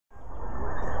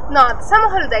Nah, the summer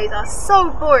holidays are so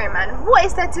boring, man. What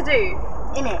is there to do?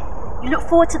 Innit? You look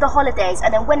forward to the holidays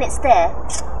and then when it's there,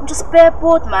 I'm just bare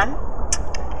bored, man.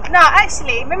 Nah,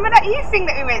 actually, remember that youth thing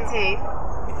that we went to?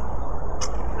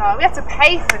 No, we have to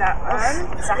pay for that, man.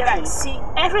 Exactly. Yeah, like, see,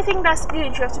 everything that's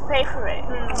good, you have to pay for it.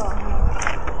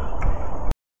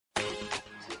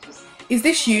 Is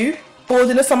this you, bored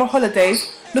in the summer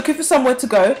holidays, looking for somewhere to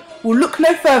go? Well, look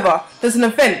no further. There's an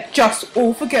event just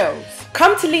all for girls.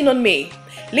 Come to Lean On Me.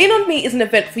 Lean On Me is an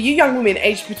event for you young women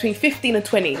aged between 15 and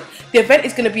 20. The event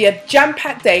is going to be a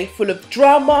jam-packed day full of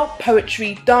drama,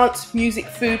 poetry, dance, music,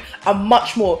 food and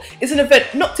much more. It's an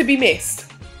event not to be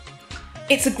missed.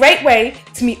 It's a great way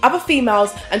to meet other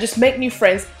females and just make new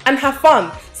friends and have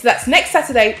fun. So that's next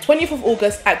Saturday, 20th of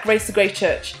August at Grace to Grace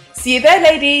Church. See you there,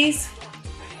 ladies.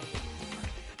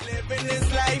 Living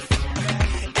this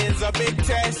life is a big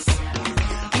test.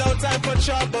 No time for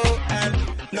trouble and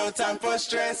no time for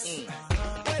stress.